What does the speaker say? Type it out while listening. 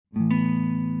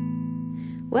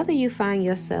Whether you find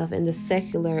yourself in the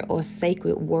secular or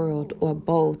sacred world or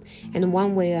both, in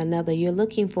one way or another, you're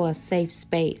looking for a safe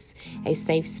space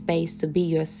to be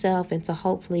yourself and to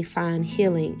hopefully find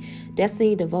healing.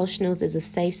 Destiny Devotionals is a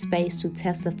safe space to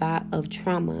testify of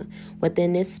trauma.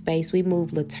 Within this space, we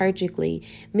move liturgically,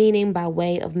 meaning by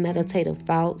way of meditative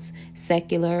thoughts,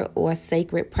 secular or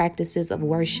sacred practices of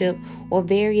worship, or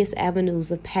various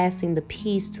avenues of passing the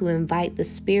peace to invite the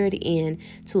Spirit in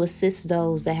to assist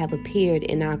those that have appeared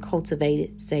in our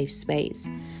cultivated safe space.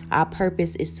 Our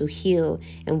purpose is to heal,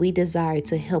 and we desire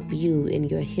to help you in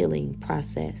your healing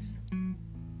process.